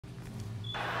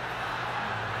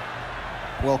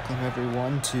Welcome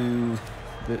everyone to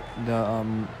the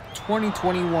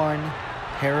 2021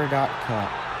 Peridot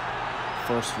Cup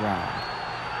first round.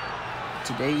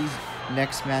 Today's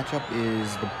next matchup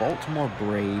is the Baltimore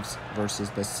Braves versus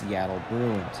the Seattle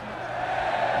Bruins.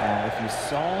 Now, if you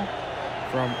saw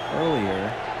from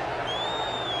earlier,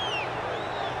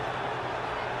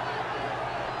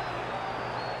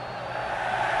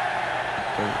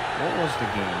 what was the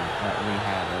game that we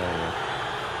had earlier?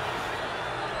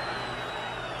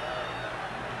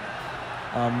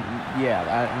 Yeah,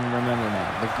 I remember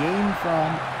now. The game from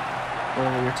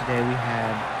earlier today, we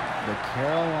had the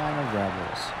Carolina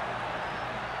Rebels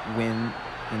win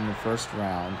in the first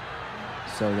round.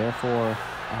 So therefore,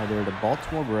 either the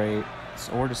Baltimore Braves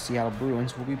or the Seattle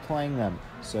Bruins will be playing them.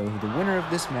 So the winner of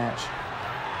this match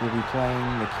will be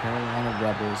playing the Carolina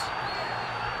Rebels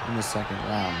in the second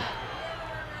round.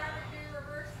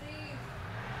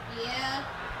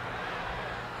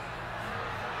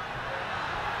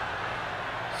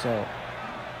 So,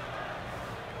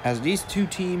 as these two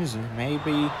teams may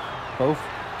be both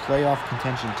playoff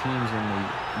contention teams in the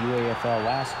UAFL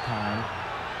last time,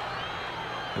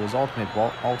 it was ultimately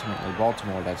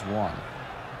Baltimore that's won.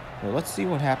 Well, let's see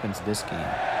what happens this game.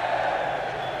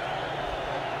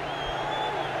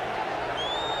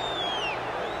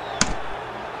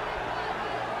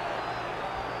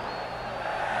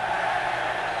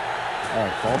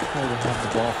 Alright, Baltimore will have the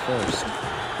ball first.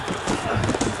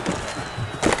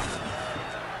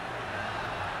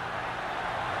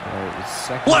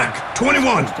 Black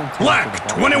 21, Black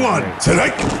 21,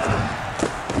 tonight.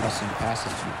 Husson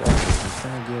passes to Baltimore. He's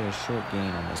going to get a short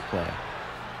gain on this play.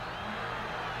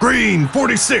 Green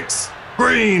 46,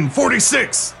 Green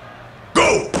 46,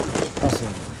 go.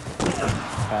 Husson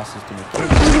passes to McKinney.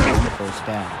 Gets the first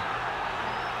down.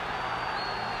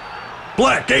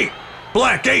 Black 8,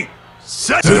 Black 8,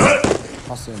 set.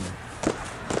 Husson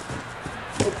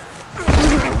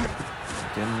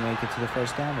didn't make it to the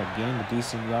first down, but gained a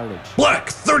decent yardage. Black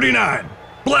 39,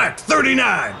 Black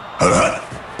 39.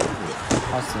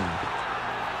 Husson.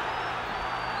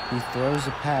 He throws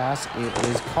a pass. It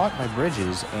is caught by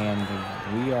Bridges, and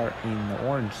we are in the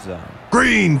orange zone.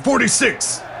 Green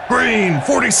 46, Green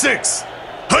 46,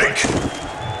 hike.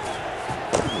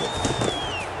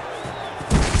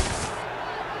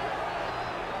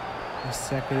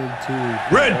 Seconded to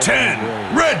Red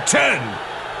 10, Red 10,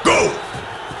 go.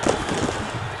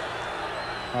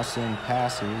 Husson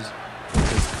passes.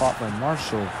 It's caught by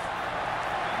Marshall.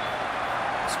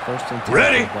 It's first and 10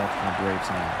 ready. For the Baltimore Braves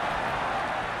now.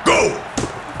 Go.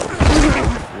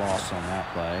 Loss on that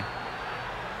play.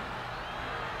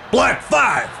 Black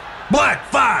 5, Black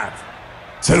 5.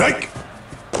 Tonight.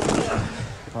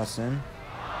 Husson.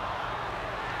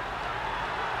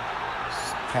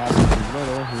 Passes to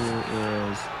Little, who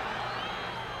is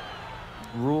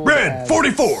ruled Red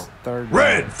 44,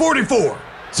 Red 44.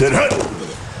 Sit hut.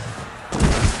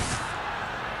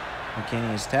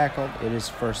 McKinney is tackled. It is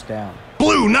first down.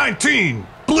 Blue 19,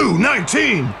 Blue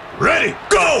 19. Ready,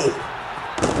 go.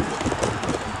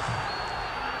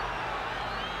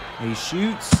 He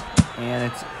shoots, and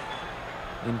it's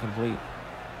incomplete.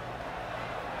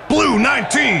 Blue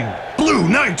 19, Blue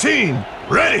 19.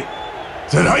 Ready.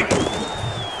 Sit hike.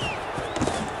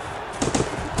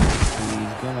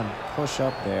 He's gonna push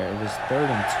up there. It is 3rd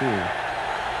and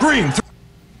 2. Green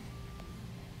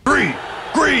 3,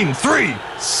 Green 3,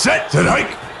 set to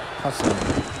hike. Husson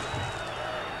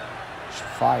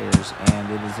fires, and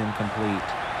it is incomplete.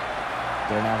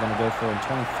 They're now going to go for a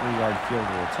 23-yard field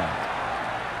goal attempt.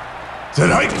 To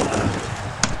hike.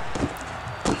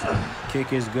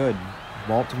 Kick is good.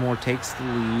 Baltimore takes the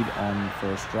lead on the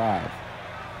first drive.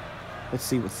 Let's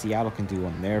see what Seattle can do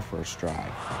on their first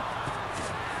drive.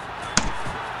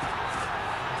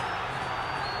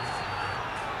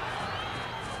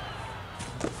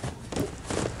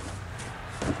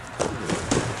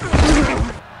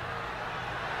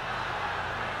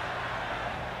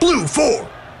 Blue 4,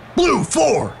 Blue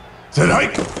 4. Set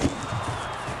hike.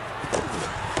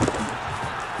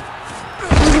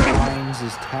 Hines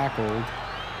is tackled.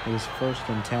 It is 1st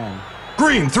and 10.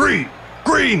 Green 3,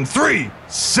 Green 3.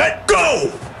 Set,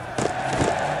 go.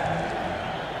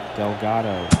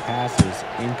 Delgado passes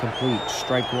incomplete.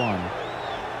 Strike 1.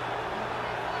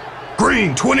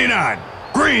 Green 29,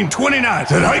 Green 29.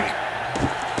 Set hike.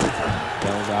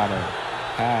 Delgado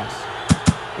pass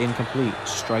incomplete.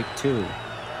 Strike 2.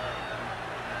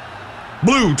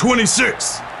 Blue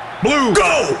 26, Blue,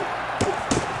 go.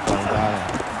 Delgado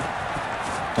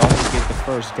doesn't get the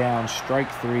first down.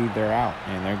 Strike 3. They're out,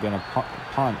 and they're going to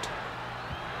punt.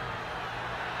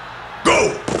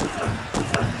 Go.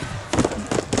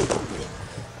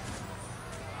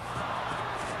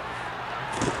 4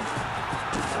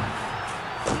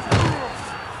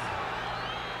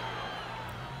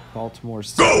 Baltimore's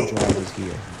second drive is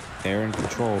here. They're in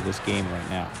control of this game right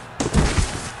now.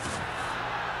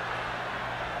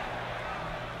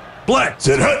 Black,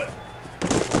 set hut.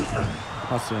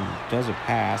 Hudson does a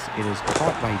pass. It is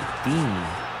caught by Dean.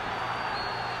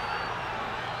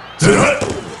 Set hut.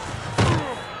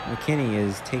 McKinney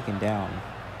is taken down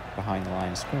behind the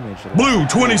line of scrimmage. Blue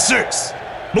 26.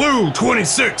 Blue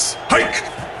 26. Hike.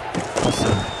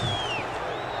 Hudson.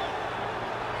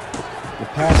 The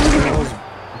pass fails,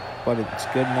 but it's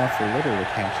good enough for Little to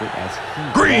catch it as he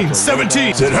Green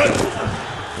 17. Set hut.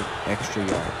 with extra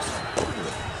yards.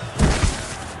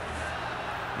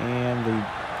 And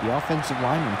the offensive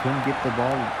lineman couldn't get the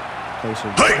ball closer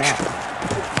to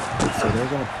stop. So they're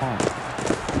going to punt.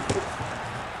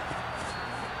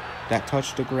 That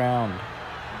touched the ground,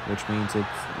 which means it's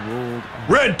ruled.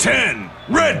 Red 10.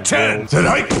 Red 10. Set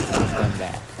hike. Them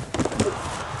back.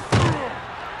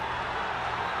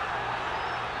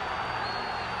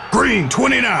 Green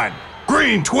 29.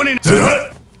 Green 29. Set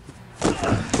hut.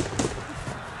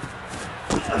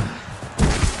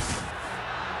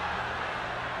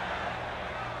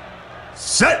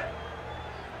 Set.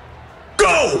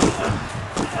 Go.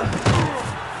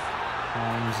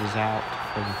 Hines is out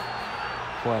for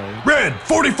play. Red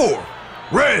 44.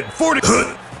 Red 40.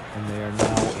 And they are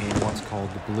now in what's called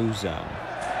the blue zone,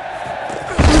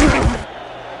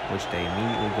 which they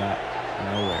immediately got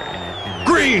nowhere in it.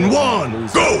 Green 1.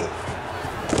 Go.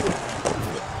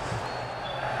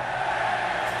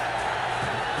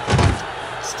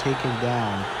 It's taken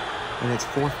down, and it's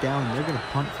 4th down, and they're going to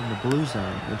punt from the blue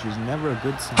zone, which is never a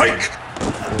good sign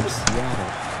for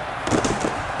Seattle.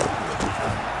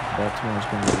 Baltimore's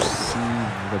going to receive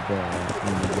the ball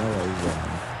in the yellow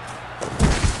zone.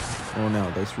 Oh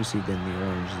no, they received in the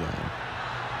orange zone.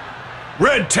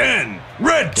 Red 10.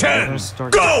 Red 10.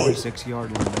 Go.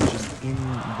 46-yard line, which is in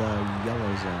the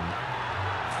yellow zone.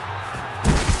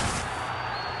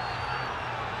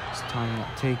 It's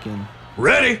timeout taken.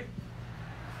 Ready.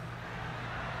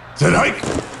 Set hike.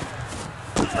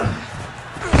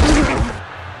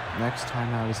 Next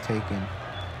timeout is taken.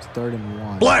 It's 3rd and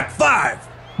 1. Black 5.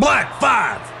 Black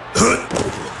 5.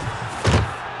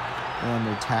 And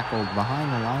they're tackled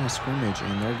behind the line of scrimmage,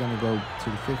 and they're going to go to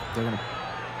the 5th. They're going to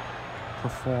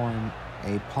perform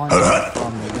a punt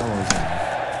from the yellow zone,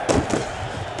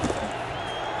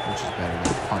 which is better than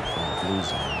a punt from the blue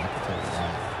zone, I can tell you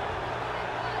that.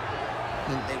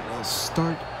 And they will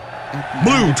start at the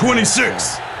Blue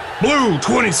 26. Blue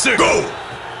 26. Go. Or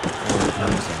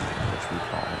blue zone, which we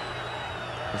call it.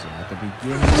 Because at the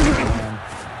beginning, and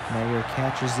Mayer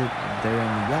catches it, they're in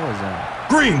the yellow zone.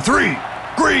 Green 3.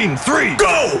 Green 3.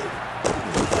 Go.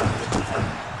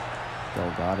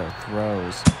 Delgado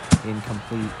throws.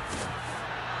 Incomplete.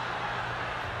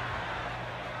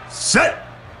 Set.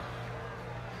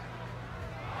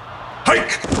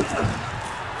 Hike.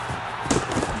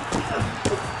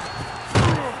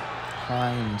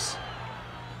 Hines.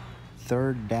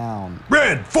 3rd down.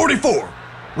 Red 44.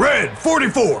 Red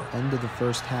 44. End of the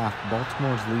first half.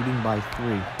 Baltimore's leading by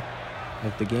 3.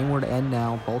 If the game were to end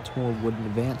now, Baltimore would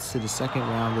advance to the second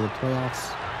round of the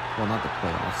playoffs. Well, not the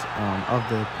playoffs. Of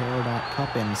the Peridot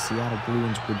Cup, and the Seattle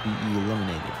Bruins would be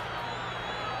eliminated.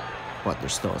 But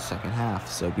there's still a second half,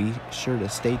 so be sure to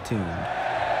stay tuned.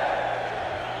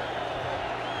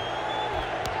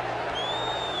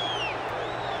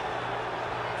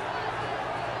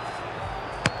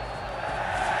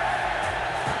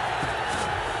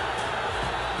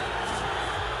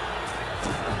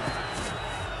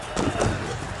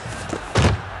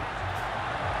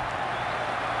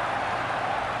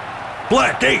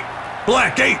 Black 8.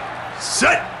 Black 8.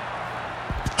 Set.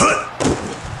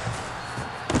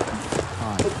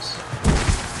 Hines.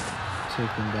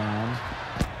 Taken down.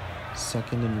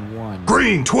 2nd and 1.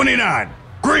 Green 29.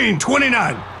 Green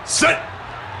 29. Set.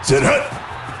 Set hut.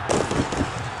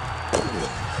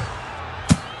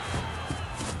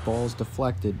 Ball's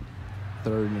deflected.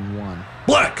 3rd and 1.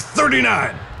 Black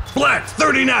 39. Black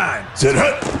 39. Set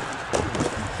hut.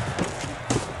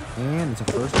 And it's a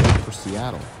 1st down for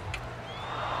Seattle.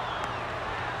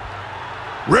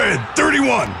 Red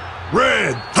 31.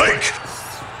 Red hike.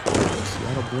 The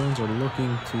Seattle Bruins are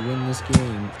looking to win this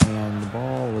game, and the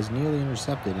ball was nearly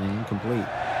intercepted and incomplete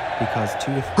because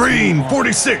Green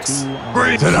 46.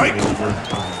 Green set hike. were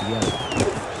tied together.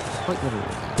 Quite literally,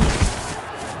 actually.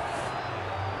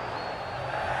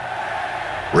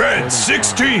 Red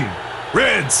 16.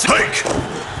 Red hike.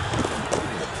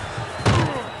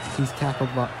 He's tackled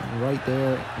right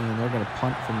there, and they're going to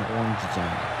punt from the orange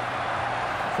zone.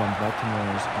 From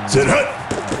Baltimore's set hut.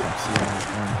 From Seattle's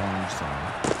orange zone.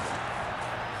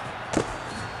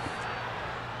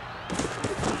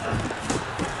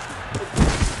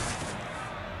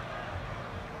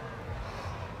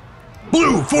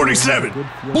 47.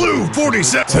 Blue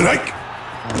 47. Tonight.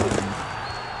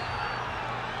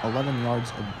 11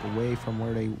 yards away from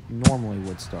where they normally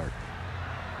would start.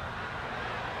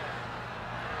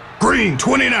 Green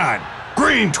 29.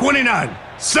 Green 29.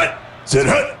 Set. Set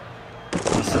hut.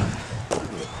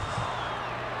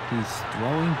 He's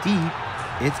throwing deep.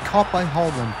 It's caught by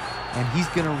Holden, and he's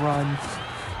going to run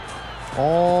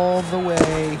all the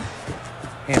way,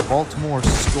 and Baltimore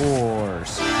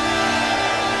scores.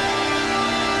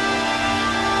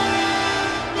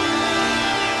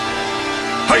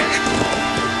 Hike.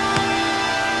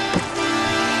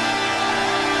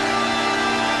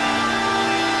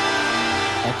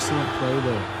 Excellent play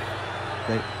there.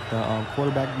 The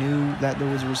quarterback knew that there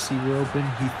was a receiver open.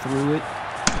 He threw it.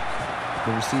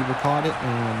 The receiver caught it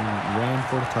and ran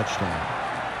for the touchdown.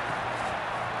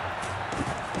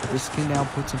 This can now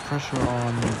put some pressure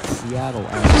on Seattle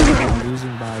as they're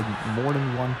losing by more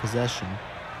than one possession.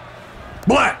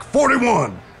 Black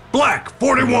 41. Black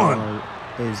 41.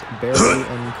 There is barely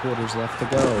any quarters left to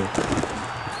go.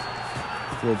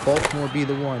 Will Baltimore be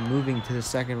the one moving to the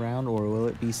second round, or will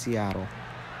it be Seattle?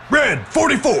 Red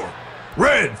 44.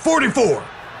 Red 44.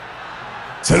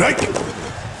 Tonight.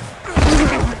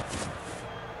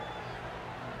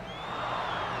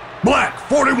 Black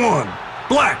 41.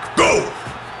 Black go.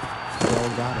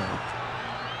 Delgado.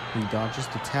 He dodges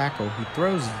the tackle. He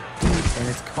throws deep, and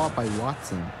it's caught by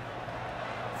Watson.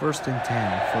 1st and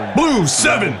 10 for Blue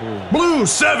 7. Blue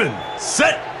 7.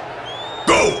 Set.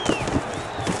 Go.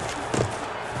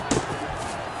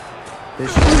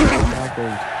 Bishop is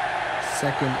tackled.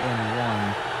 2nd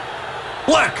and 1.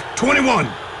 Black 21.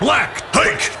 Black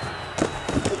hike.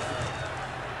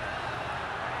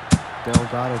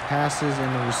 Delgado passes,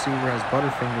 and the receiver has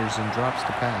butterfingers and drops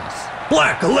the pass.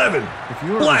 Black 11. If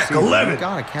you're a Black receiver, 11. you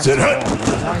gotta catch Sit the hut. ball.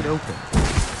 You're wide open.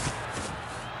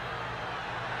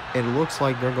 It looks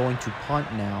like they're going to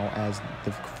punt now, as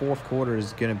the 4th quarter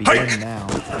is going to begin Hike. now,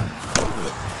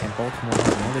 and Baltimore has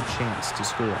another chance to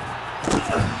score.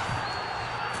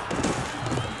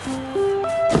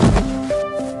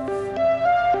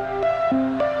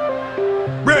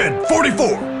 Red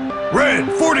 44.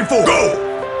 Red 44. Go.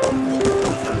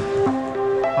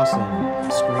 Husson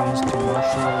screens to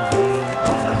Marshall.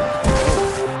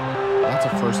 That's a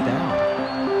 1st down.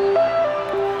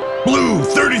 Blue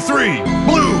 33.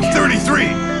 Blue 33.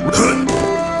 Husson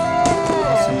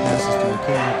passes to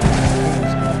McCain.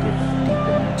 McCain's going to get deep in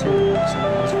there too. So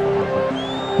that's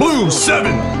far. Blue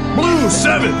 7. Blue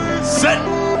 7. Set.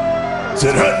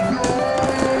 Set hut.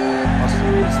 Husson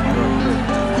is throwing good.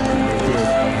 They did,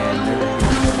 and they're going to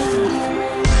get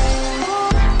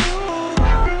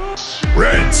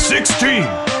Red 16.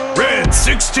 Red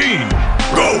 16.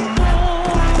 Go.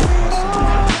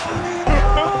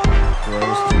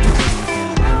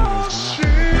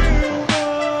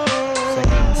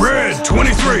 Red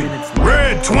 23.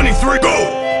 Red 23.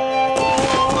 Go.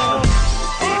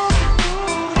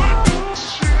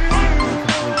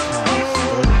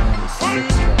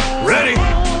 Ready.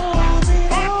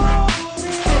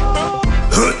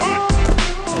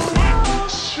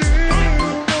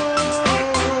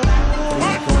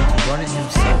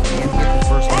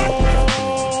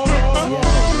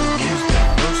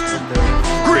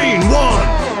 Green 1.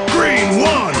 Green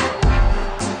 1.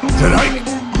 Tonight.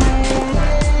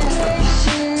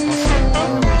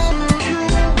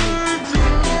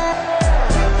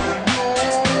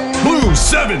 Blue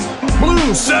 7.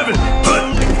 Blue 7. Hut.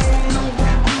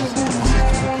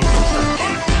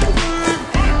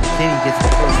 Kenny gets the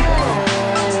 1st down.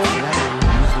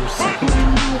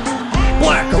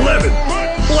 Black 11.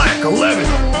 Black 11.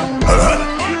 Hut.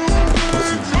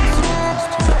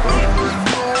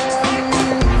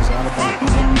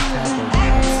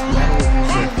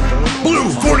 Blue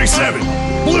 47.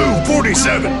 Blue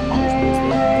 47.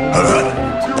 Hut.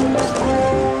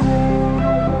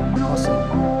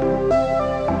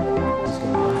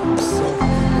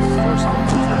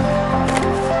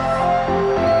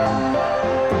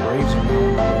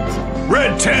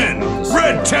 Red 10.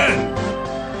 Red 10.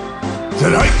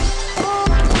 Tonight.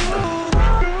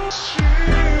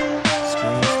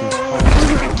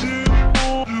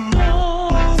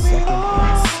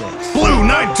 Blue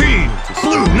 19.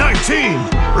 Blue 19.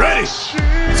 Ready.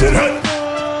 Sit hut.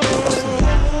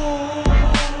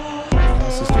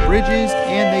 Passes to Bridges,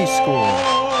 and they score.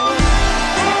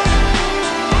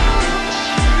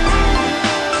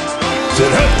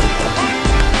 Sit hut.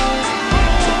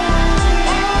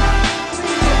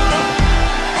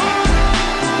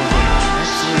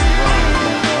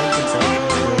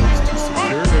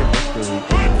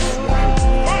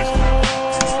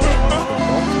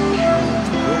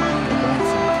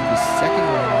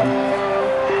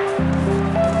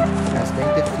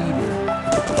 they defeated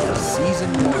the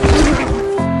season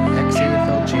 1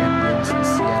 ex-AFL champions, the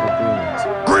Seattle Bruins.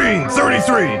 Green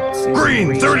 33!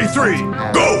 Green 33!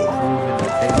 Go! Proven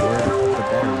that they were the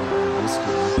better team this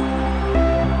year.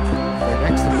 But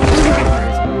next, the Baltimore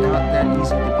is not that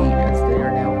easy to beat, as they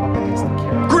are now up against the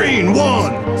Carolina. Green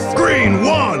 1! Green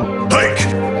 1! Hike!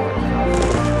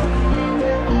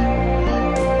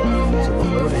 So the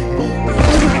road ahead is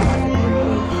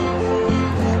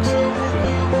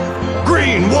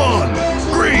Green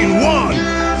 1! Green 1!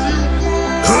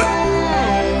 Hut!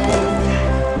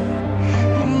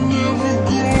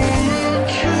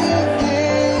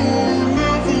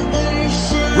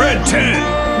 Red 10!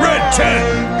 Red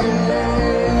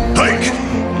 10! Hike!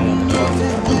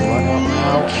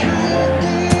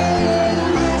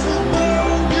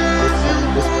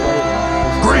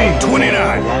 Green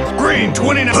 29! Green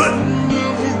 29! Hut!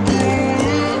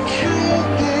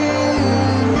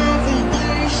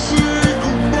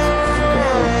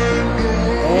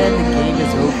 And the game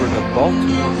is over. The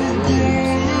Baltimore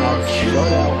Bruins have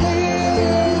shut out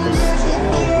the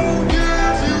Seattle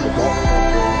Bruins. The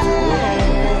Baltimore Bruins will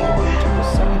move on to the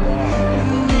second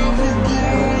round.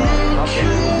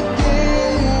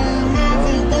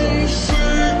 Which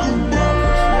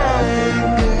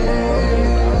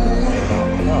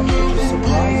is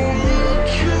surprising.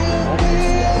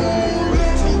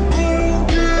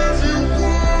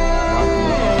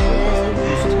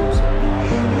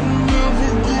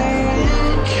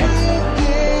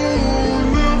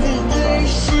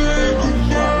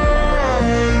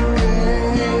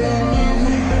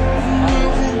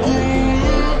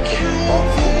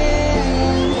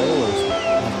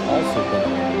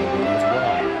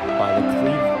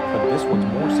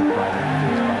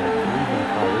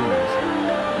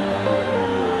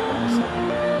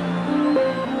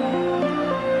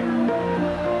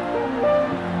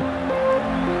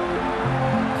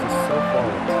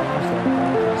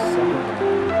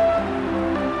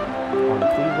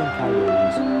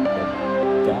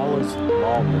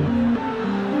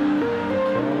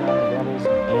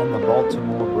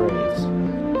 Baltimore Braves,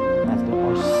 as there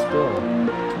are still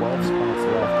 12 spots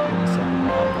left in the second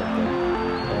round of the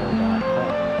Peridot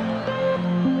Cup.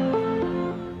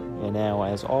 And now,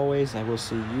 as always, I will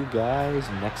see you guys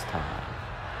next time.